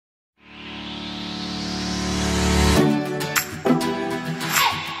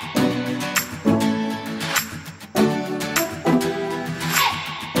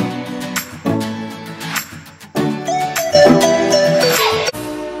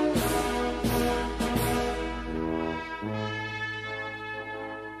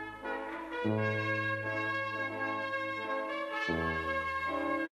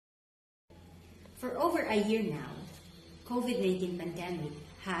a year now, COVID-19 pandemic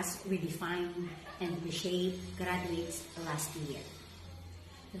has redefined and reshaped graduates last year.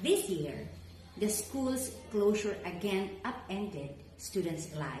 This year, the school's closure again upended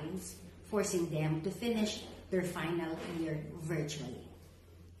students' lives, forcing them to finish their final year virtually.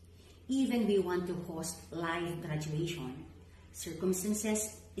 Even we want to host live graduation,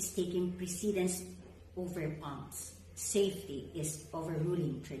 circumstances is taking precedence over pomps. Safety is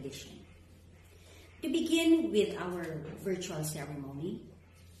overruling tradition. To begin with our virtual ceremony,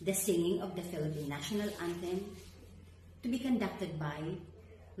 the singing of the Philippine National Anthem, to be conducted by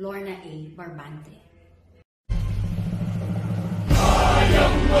Lorna A. Barbante.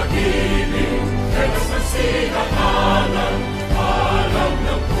 Kayang mag-ibig, kailas ng sinakalan, alam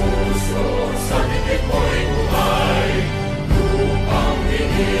ng puso, sa dibdib mo'y buhay. Lupang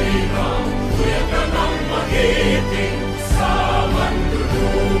hinirang, kuya ka ng magiting, sa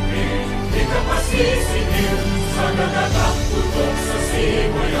mandulupin, di ka pasisingil, sa nagagang tutok sa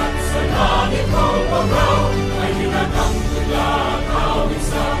simoy at sa langit mo pagaw, ay hinatang tulakaw,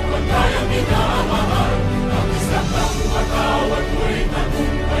 sa pagkayang minamahal, ang isang ng matawad mo'y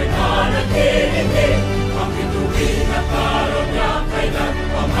tagumpay na nag-iindig, ang bituin at araw niya kailan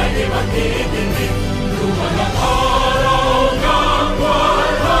pa may magdidinig. Lumalang araw ng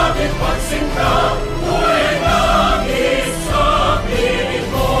walang pagsinta, mo'y langis sa piling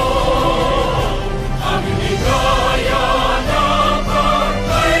mo. Aming ligaya na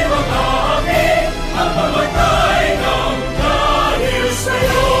pagkay mga amin, ang mamatay ng dahil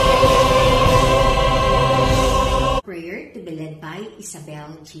sa'yo. Prayer to be led by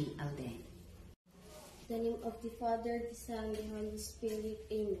Isabel G. Alden. In the name of the Father, the Son, and the Holy Spirit.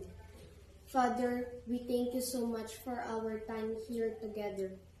 Amen. Father, we thank you so much for our time here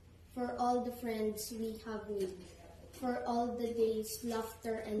together, for all the friends we have made, for all the days,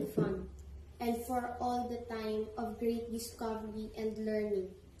 laughter, and fun, and for all the time of great discovery and learning.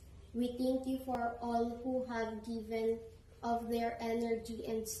 We thank you for all who have given of their energy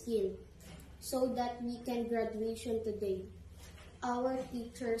and skill, so that we can graduation today. Our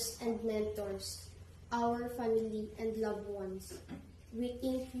teachers and mentors, our family and loved ones, we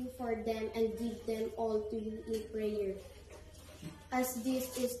thank you for them and give them all to you in prayer. As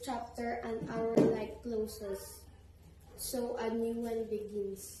this is chapter and our life closes, so a new one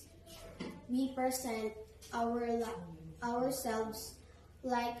begins. We present ourselves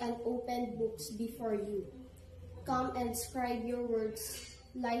like an open books before you. Come and scribe your words,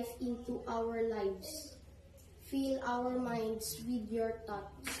 life into our lives. Fill our minds with your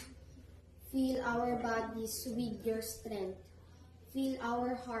thoughts. Fill our bodies with your strength. Fill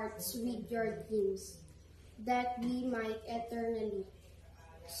our hearts with your dreams, that we might eternally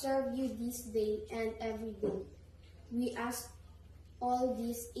serve you this day and every day. We ask all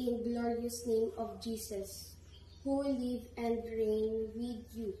this in glorious name of Jesus, who live and reign with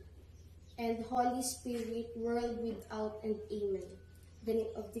you, and Holy Spirit, world without end. Amen. In the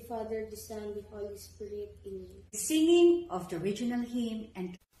name of the Father, the Son, the Holy Spirit. Amen. Singing of the original hymn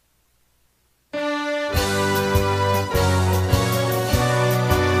and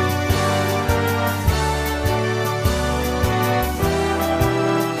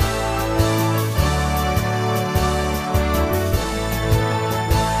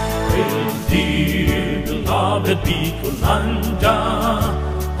Dear beloved Bicolanda,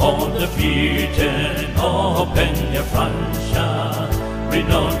 on the Virgin of Peña Francia,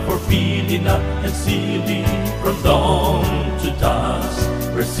 renowned for filling up and sealing from dawn to dusk,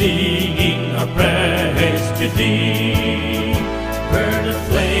 we're singing our praise to thee. Where the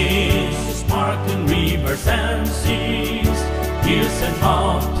flames, sparkling rivers and seas, hills and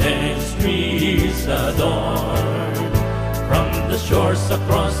mountains, trees adorn. From the shores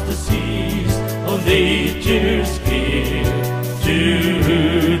across the seas, all nature's give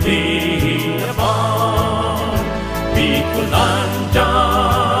to thee above. Bicolanda,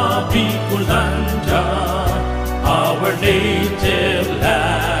 Bicolanda, our native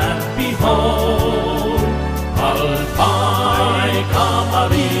land, behold. Alpay,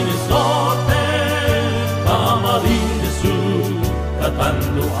 Camarines Norte, Camarines Sur,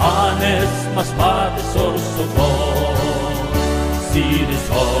 Catanduanes, Masbate, Sorsogon. Sinis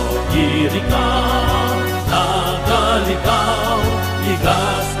o Irigaw, Nagalikaw,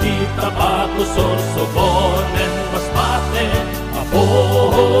 Legazpi, Tabaco, Sorsogon, and Masbate, a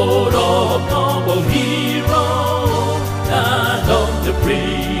port of noble hero, land of the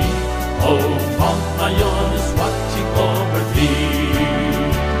free. Oh, Mount Mayon is watching over thee.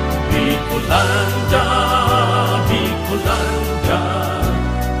 Bicolanda, Bicolanda,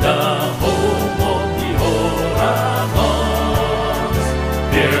 the home of the Oragons,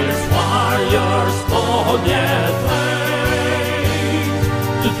 fearless warriors,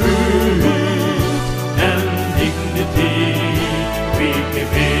 to truth and dignity we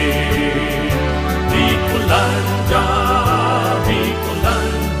give in. Bicolanja,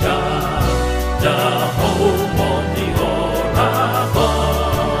 Bicolanja, the home of the oracle.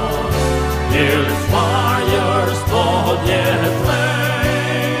 Fearless warriors, bold yet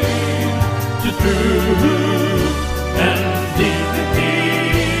brave, to truth and dignity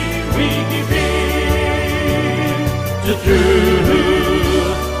we give in. To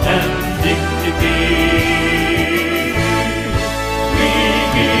truth and dignity we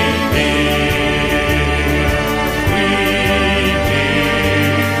give in. We give in.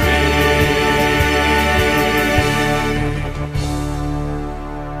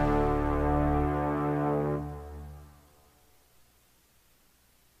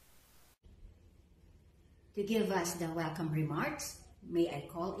 To give us the welcome remarks, may I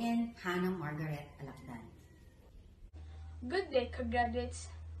call in Hannah Margaret Alakdan. Good day, graduates,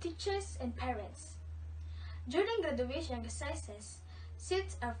 teachers, and parents. During graduation exercises,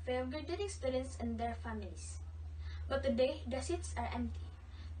 seats are filled with graduating students and their families. But today, the seats are empty,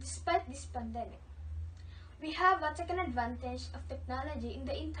 despite this pandemic. We have taken advantage of technology in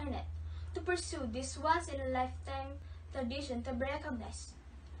the internet to pursue this once-in-a-lifetime tradition to be recognized,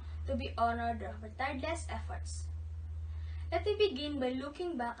 to be honored for tireless efforts. Let me begin by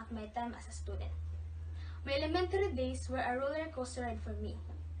looking back at my time as a student. My elementary days were a roller coaster ride for me.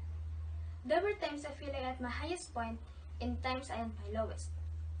 There were times I feel like at my highest point and times I am at my lowest.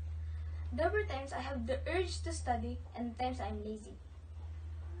 There were times I have the urge to study and times I am lazy.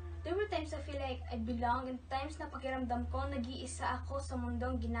 There were times I feel like I belong and times na pakiramdam ko nag-iisa ako sa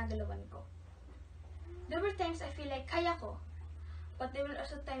mundong ginagalawan ko. There were times I feel like kaya ko, but there were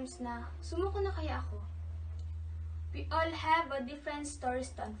also times na sumuko na kaya ako. We all have a different stories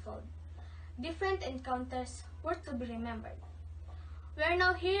to unfold. Different encounters worth to be remembered. We are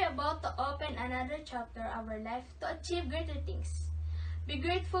now here about to open another chapter of our life to achieve greater things. Be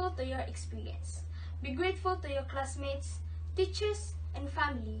grateful to your experience. Be grateful to your classmates, teachers, and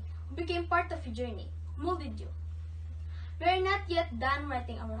family who became part of your journey, molded you. We are not yet done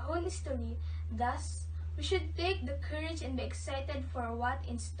writing our own history, thus, we should take the courage and be excited for what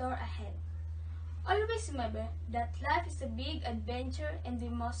in store ahead. Always remember that life is a big adventure and we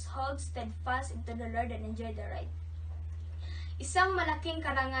must hold steadfast into the Lord and enjoy the ride. Isang malaking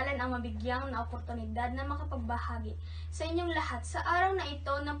karangalan ang mabigyang na oportunidad na makapagbahagi sa inyong lahat sa araw na ito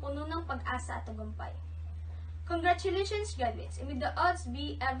na puno ng pag-asa at tagumpay. Congratulations, graduates, and may the odds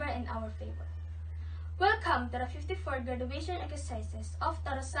be ever in our favor. Welcome to the 54th graduation exercises of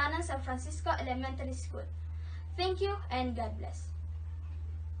Tarasanan San Francisco Elementary School. Thank you and God bless.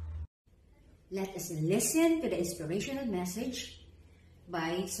 Let us listen to the inspirational message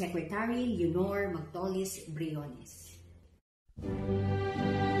by Secretary Leonor Magtolis Briones.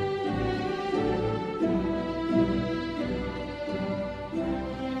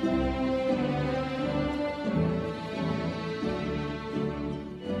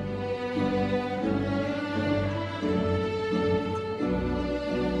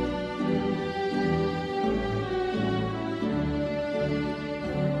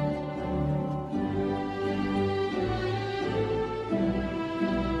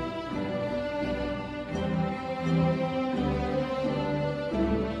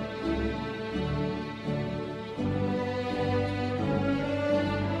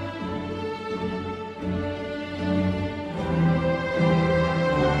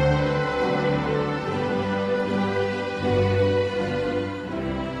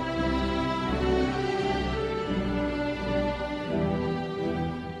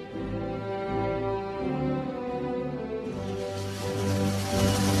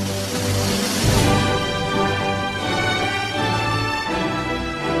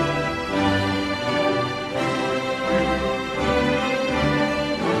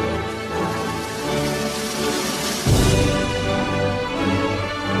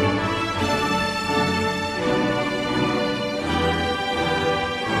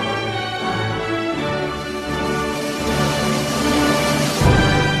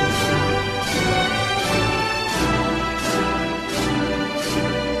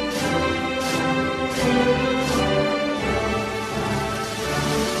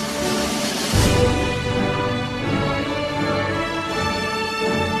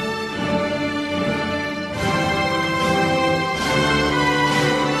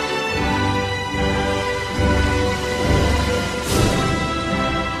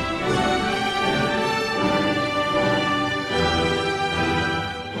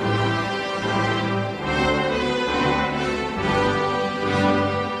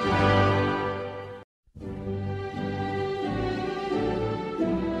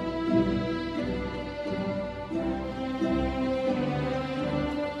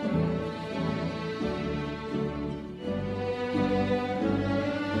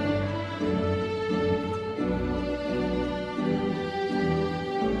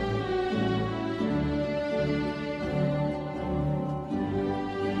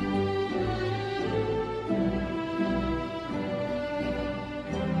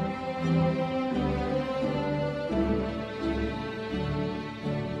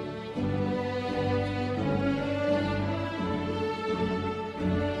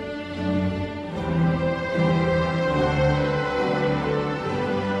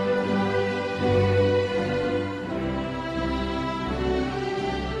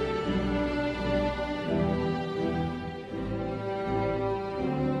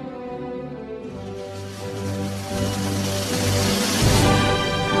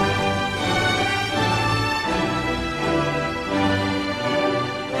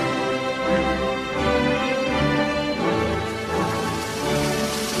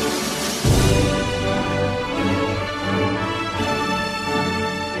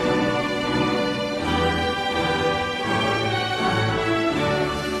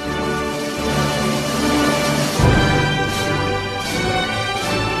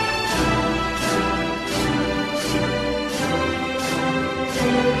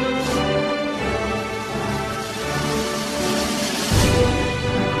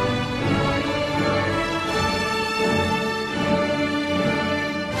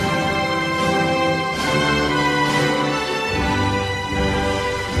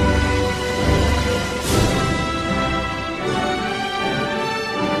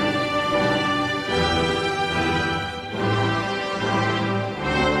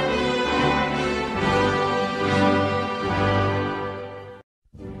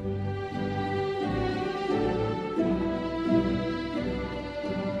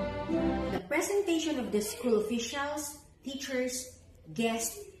 presentation of the school officials, teachers,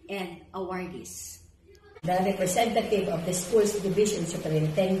 guests, and awardees. The representative of the school's division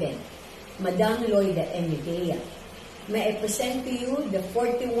superintendent, Madam Loida Emigea, may I present to you the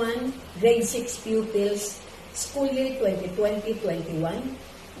 41 grade 6 pupils school year 2020-21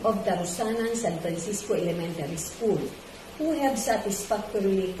 of Tarusanan San Francisco Elementary School who have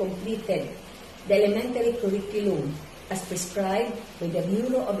satisfactorily completed the elementary curriculum as prescribed by the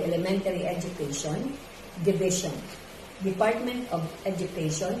Bureau of Elementary Education, Division, Department of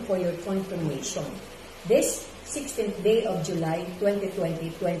Education for your confirmation. This 16th day of July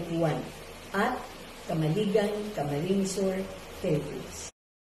 2020-21 at Kamaligan, Camarines Sur, Philippines.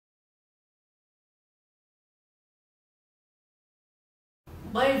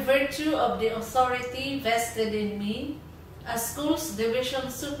 By virtue of the authority vested in me as Schools Division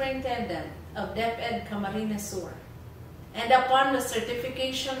Superintendent of DepEd Camarines Sur, and upon the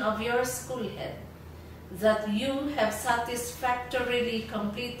certification of your school head that you have satisfactorily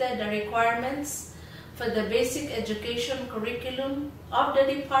completed the requirements for the basic education curriculum of the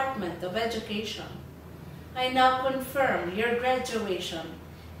Department of Education, I now confirm your graduation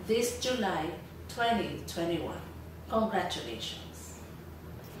this July 2021. Congratulations.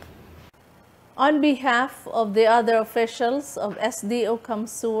 On behalf of the other officials of SDO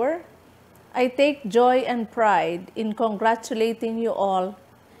Camsur, I take joy and pride in congratulating you all,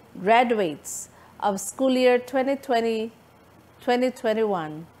 graduates of school year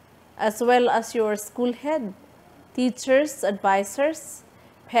 2020-2021, as well as your school head, teachers, advisors,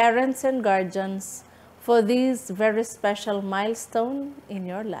 parents, and guardians for this very special milestone in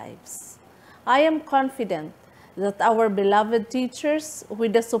your lives. I am confident that our beloved teachers,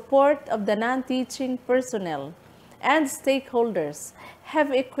 with the support of the non-teaching personnel and stakeholders,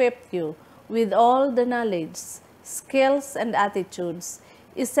 have equipped you with all the knowledge, skills, and attitudes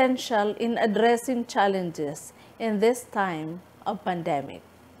essential in addressing challenges in this time of pandemic.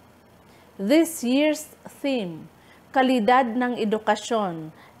 This year's theme, Kalidad ng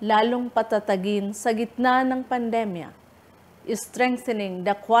Edukasyon, lalong patatagin sa gitna ng pandemya, is strengthening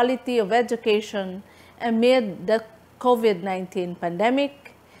the quality of education amid the COVID-19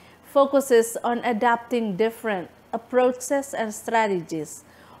 pandemic, focuses on adapting different approaches and strategies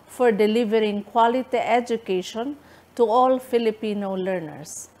for delivering quality education to all Filipino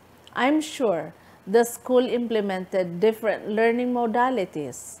learners. I'm sure the school implemented different learning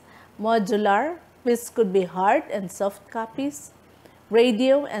modalities, modular, which could be hard and soft copies,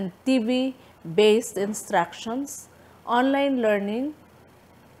 radio and TV-based instructions, online learning,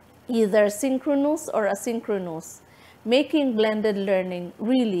 either synchronous or asynchronous, making blended learning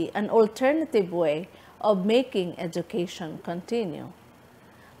really an alternative way of making education continue.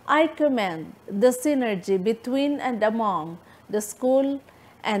 I commend the synergy between and among the school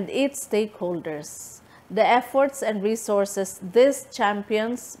and its stakeholders, the efforts and resources these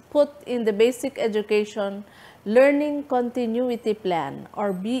champions put in the Basic Education Learning Continuity Plan,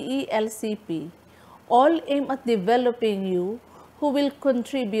 or BELCP, all aim at developing you who will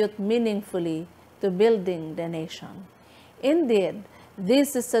contribute meaningfully to building the nation. Indeed,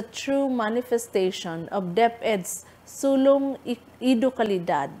 this is a true manifestation of DepEd's Sulong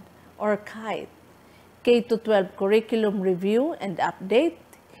Edukalidad, or KITE, K-12 curriculum review and update,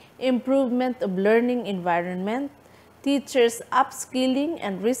 improvement of learning environment, teachers' upskilling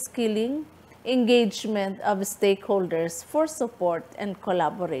and reskilling, engagement of stakeholders for support and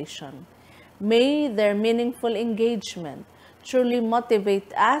collaboration. May their meaningful engagement truly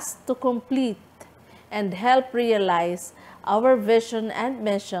motivate us to complete and help realize our vision and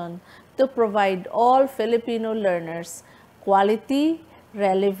mission to provide all Filipino learners quality,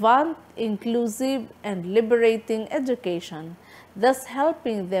 relevant, inclusive, and liberating education, thus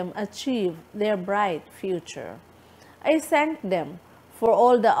helping them achieve their bright future. I thank them for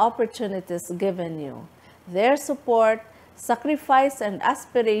all the opportunities given you. Their support, sacrifice, and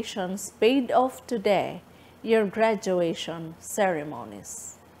aspirations paid off today, your graduation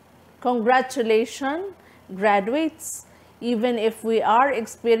ceremonies. Congratulations, graduates. Even if we are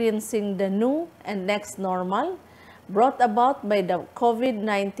experiencing the new and next normal brought about by the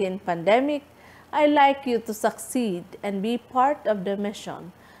COVID-19 pandemic, I'd like you to succeed and be part of the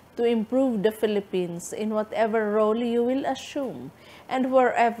mission to improve the Philippines in whatever role you will assume and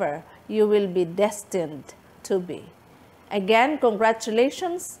wherever you will be destined to be. Again,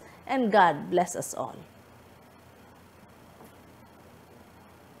 congratulations and God bless us all.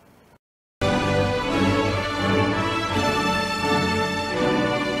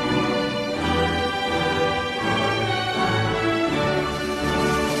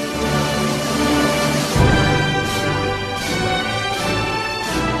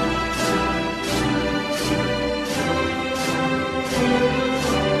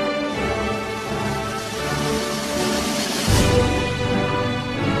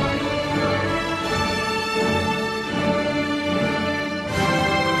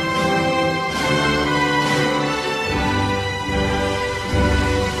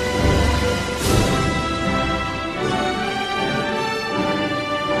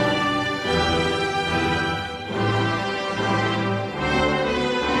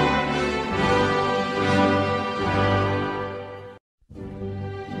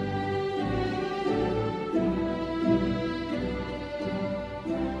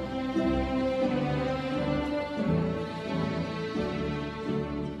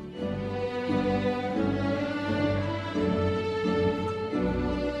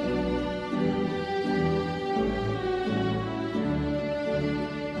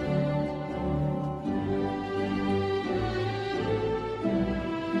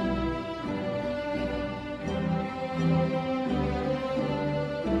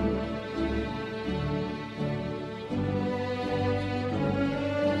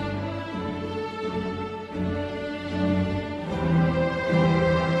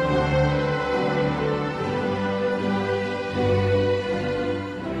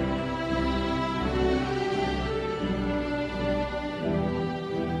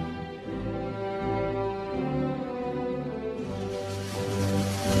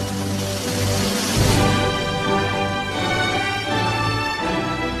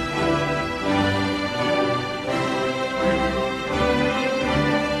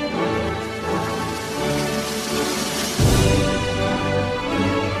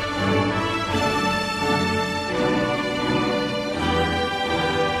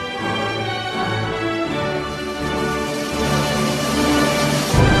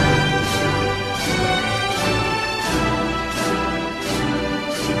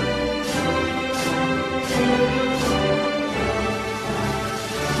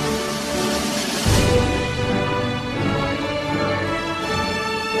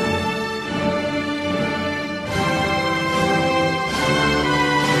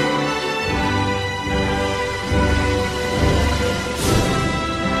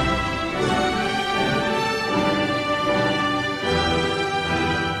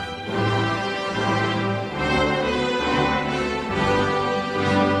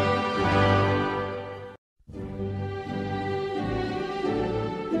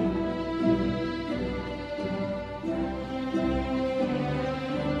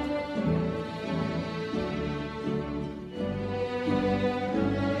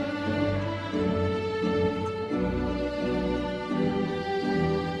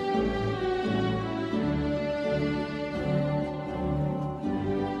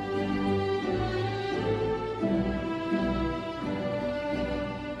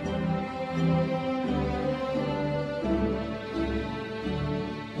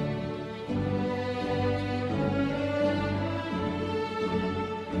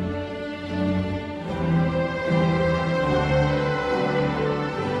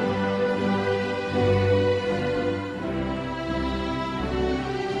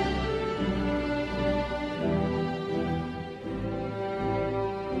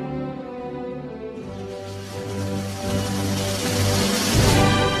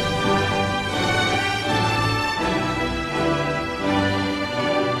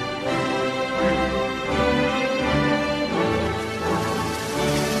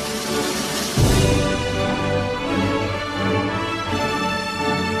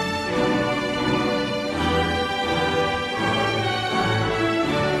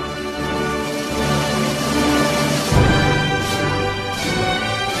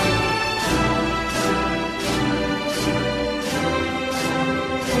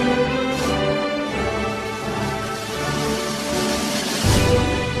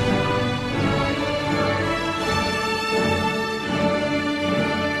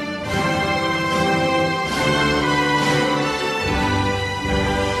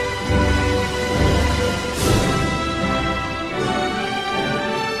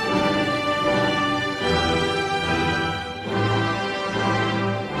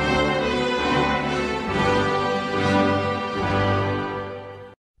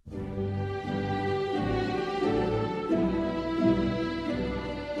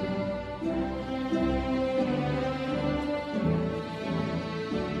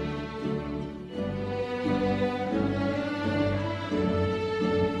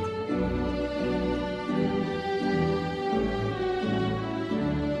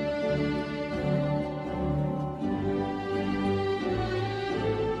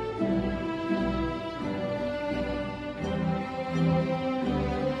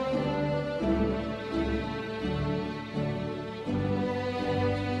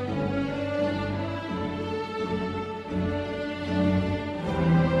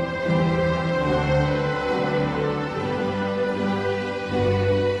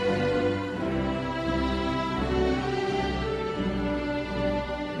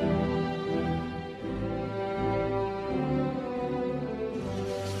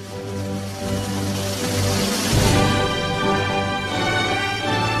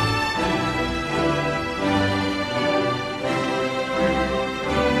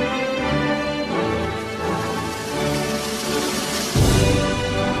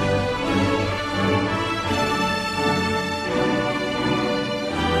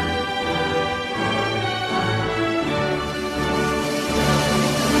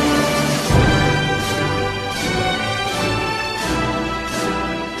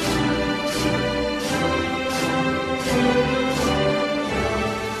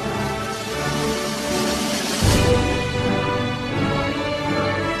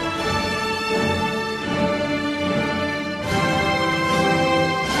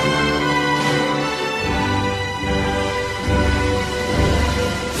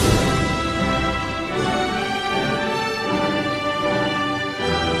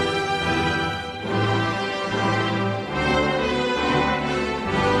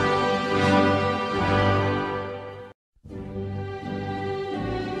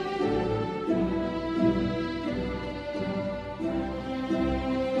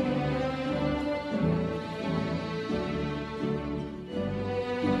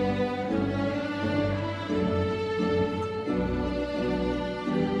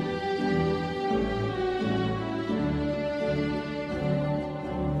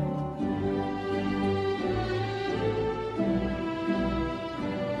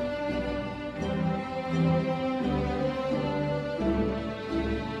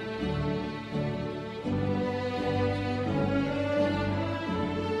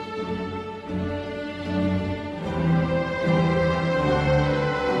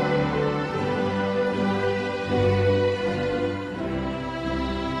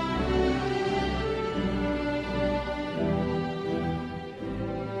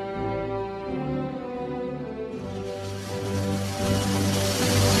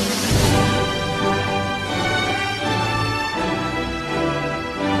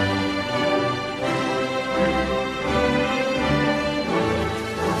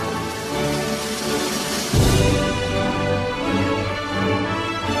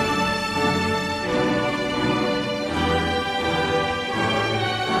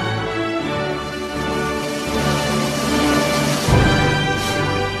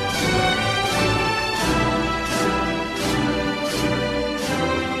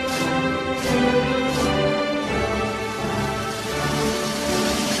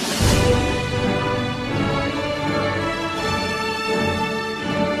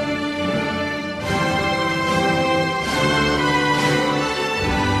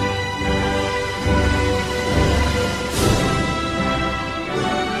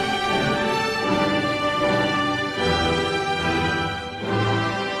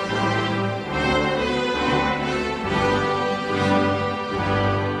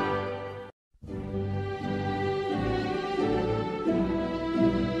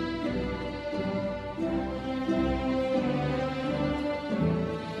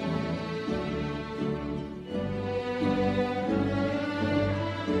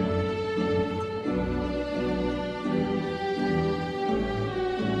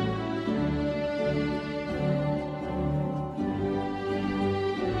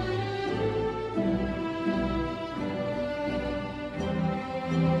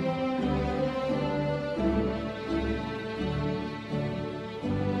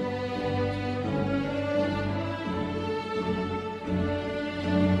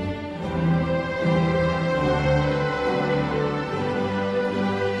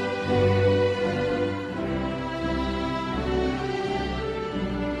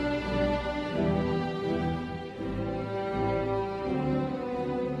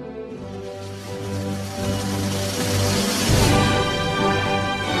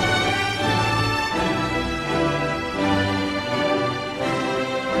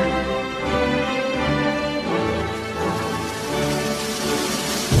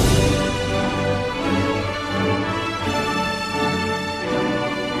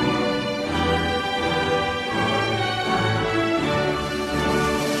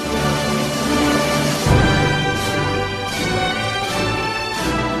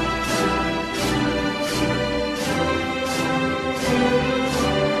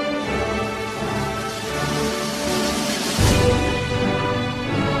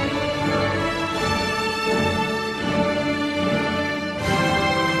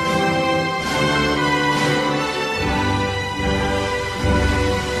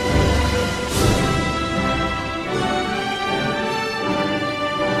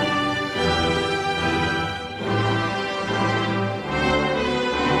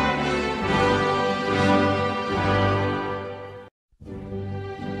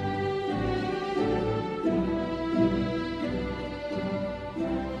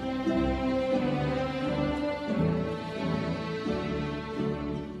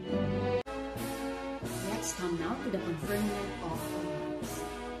 the conferment of awards.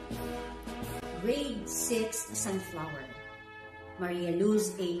 Grade 6 Sunflower, Maria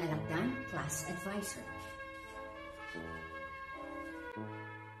Luz A. Alagdan, Class Advisor.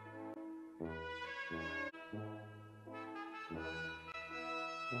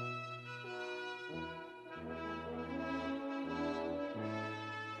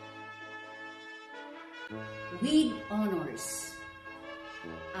 With honors,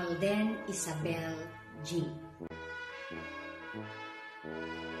 Alden Isabel G.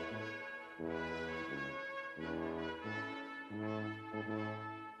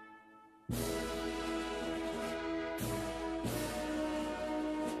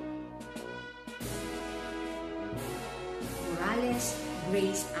 Morales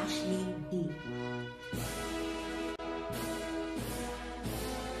Grace Ashley D.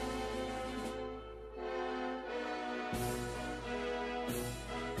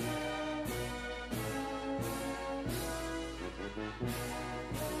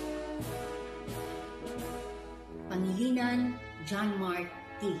 Pangilinan John Mark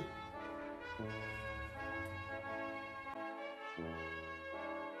T.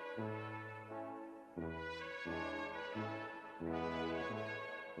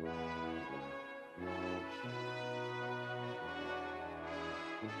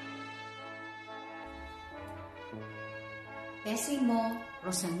 Pesimo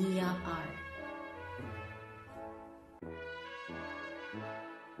Rosania R.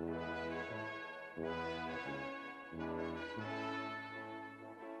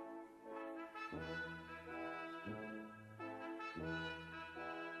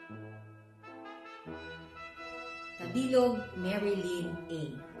 Tabilog Marilyn A.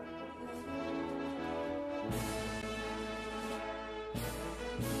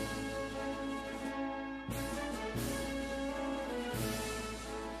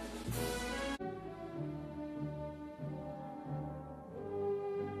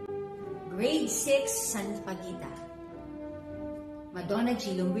 Grade 6 San Pagita, Madonna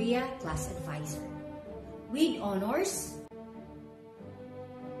G. Lumbria, Class Advisor. With honors,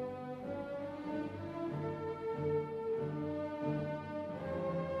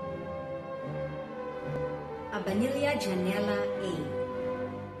 Abanilia Janela A.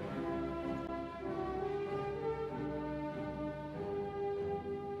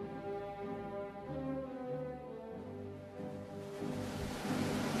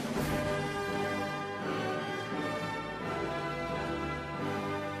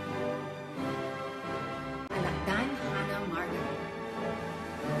 Alakdan Hannah Margaret.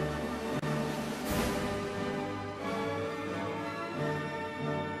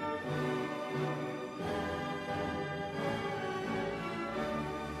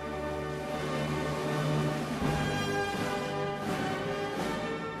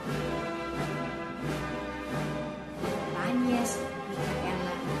 Banyes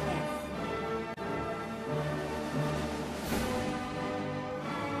Micaela F.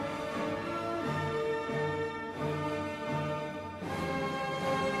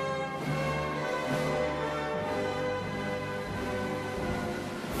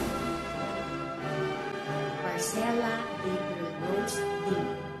 Marcela April Rose D.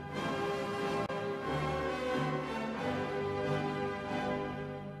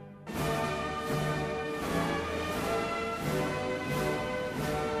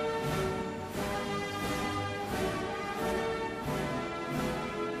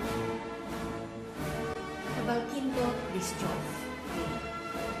 Cabalquinto Christoph A.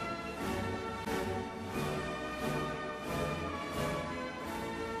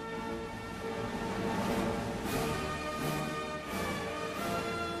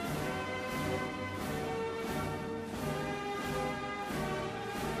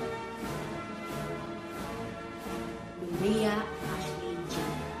 Lumbria Ashley G.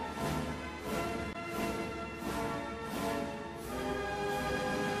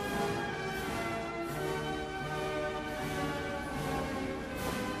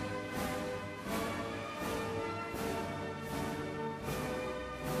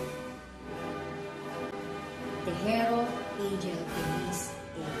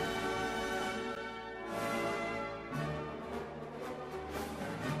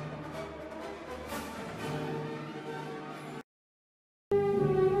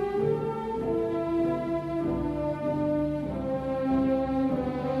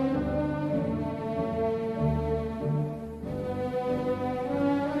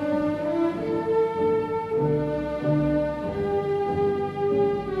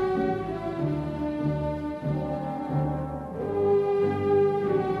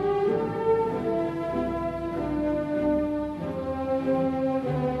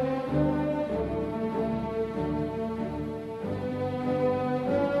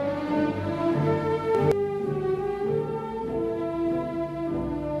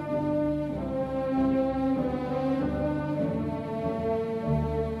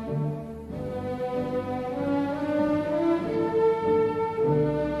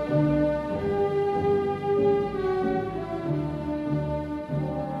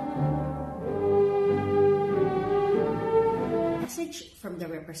 message from the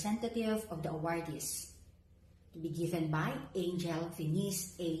representative of the awardees, to be given by Angel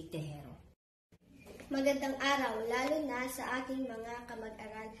Venice A. Tejero. Magandang araw, lalo na sa aking mga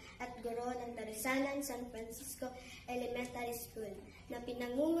kamag-aral at guro ng Tarusanan San Francisco Elementary School na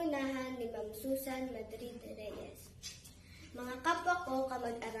pinangungunahan ni Ma'am Susan Madrid Reyes. Mga kapwa ko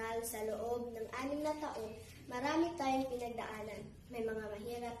kamag-aral, sa loob ng 6 na taon, marami tayong pinagdaanan. May mga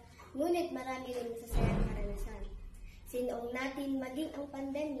mahirap, ngunit marami rin masasayang karanasan. Sinoong natin maging ang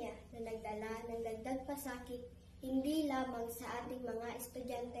pandemya na nagdala ng dagdag pasakit, hindi lamang sa ating mga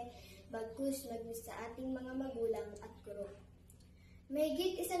estudyante, bagkus maging sa ating mga magulang at guro.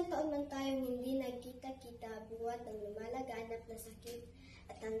 Mahigit 1 taon man tayong hindi nagkita-kita buhat ng lumalaganap na sakit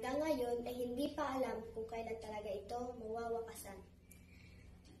at hanggang ngayon ay hindi pa alam kung kailan talaga ito mawawakasan.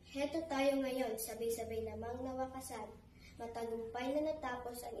 Heto tayo ngayon, sabay-sabay namang nawakasan, matagumpay na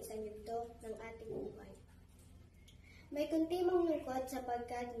natapos ang isang yugto ng ating buhay. May kunti mang lungkot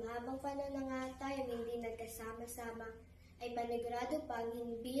sapagkat mahabang panahon na nga tayong hindi nagkasama-sama, ay panigurado pang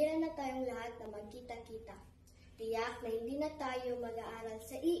hinbira na tayong lahat na magkita-kita. Tiyak na hindi na tayo mag-aaral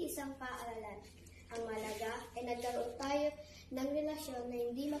sa iisang paaralan. Ang malaga ay nagkaroon tayo ng relasyon na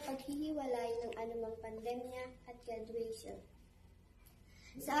hindi mapaghihiwalay ng anumang pandemya at graduation.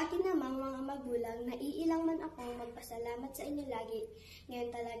 Sa akin namang mga magulang, naiilang man akong magpasalamat sa inyo lagi. Ngayon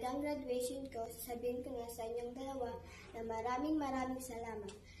talagang graduation ko, sasabihin ko nga sa inyong dalawa na maraming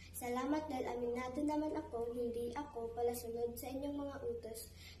salamat. Salamat dahil aminado naman ako, hindi ako palasunod sa inyong mga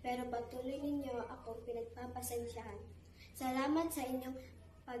utos, pero patuloy ninyo ako pinagpapasensyahan. Salamat sa inyong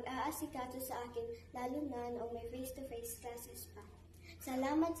pag-aasikaso sa akin, lalo na noong may face-to-face classes pa.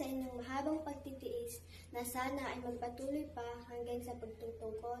 Salamat sa inyong mahabang pagtitiis na sana ay magpatuloy pa hanggang sa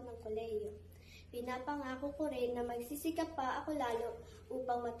pagtungtong ko ng kolehiyo. Pinapangako ko rin na magsisikap pa ako lalo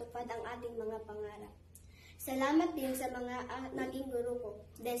upang matupad ang ating mga pangarap. Salamat din sa mga naging guro ko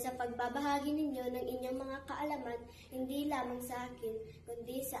dahil sa pagbabahagi ninyo ng inyong mga kaalaman hindi lamang sa akin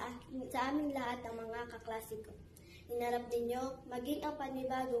kundi sa aming lahat ng mga kaklase ko. Hinarap ninyo maging ang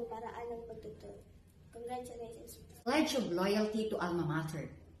panibagong paraan ng pagtuturo. Congratulations. Pledge of Loyalty to Alma Mater,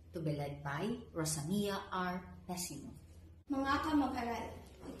 to be led by Rosamia R. Pesimo. Mga kamag-aral,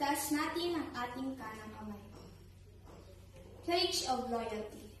 itaas natin ang ating kanang kamay. Pledge of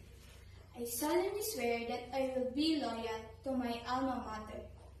Loyalty. I solemnly swear that I will be loyal to my alma mater,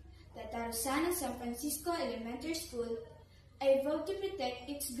 the Tarusanan San Francisco Elementary School. I vow to protect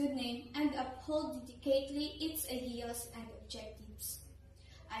its good name and uphold dedicatedly its ideals and objectives.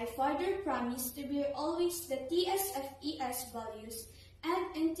 I further promise to bear always the TSFES values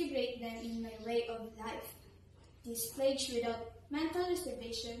and integrate them in my way of life. This pledge without mental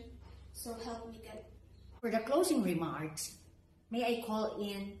reservation, so help me God. For the closing remarks, may I call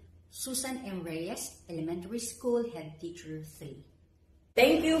in Susan M. Reyes, Elementary School Head Teacher 3.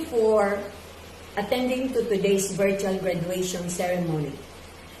 Thank you for attending to today's virtual graduation ceremony.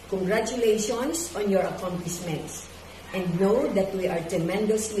 Congratulations on your accomplishments, and know that we are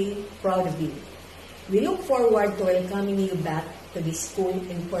tremendously proud of you. We look forward to welcoming you back to the school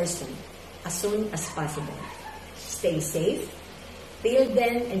in person as soon as possible. Stay safe, till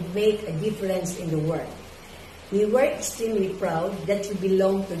then, and make a difference in the world. We were extremely proud that you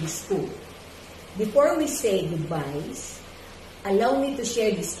belong to the school. Before we say goodbyes, allow me to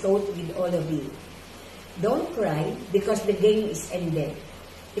share this quote with all of you. Don't cry because the game is ended.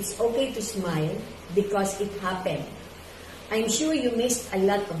 It's okay to smile because it happened. I'm sure you missed a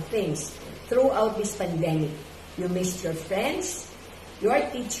lot of things throughout this pandemic. You missed your friends, your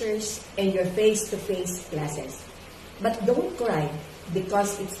teachers, and your face-to-face classes. But don't cry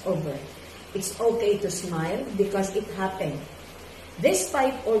because it's over. It's okay to smile because it happened.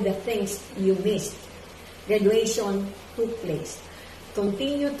 Despite all the things you missed, graduation took place.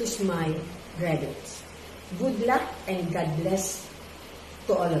 Continue to smile, graduates. Good luck and God bless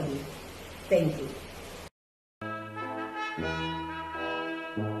to all of you. Thank you.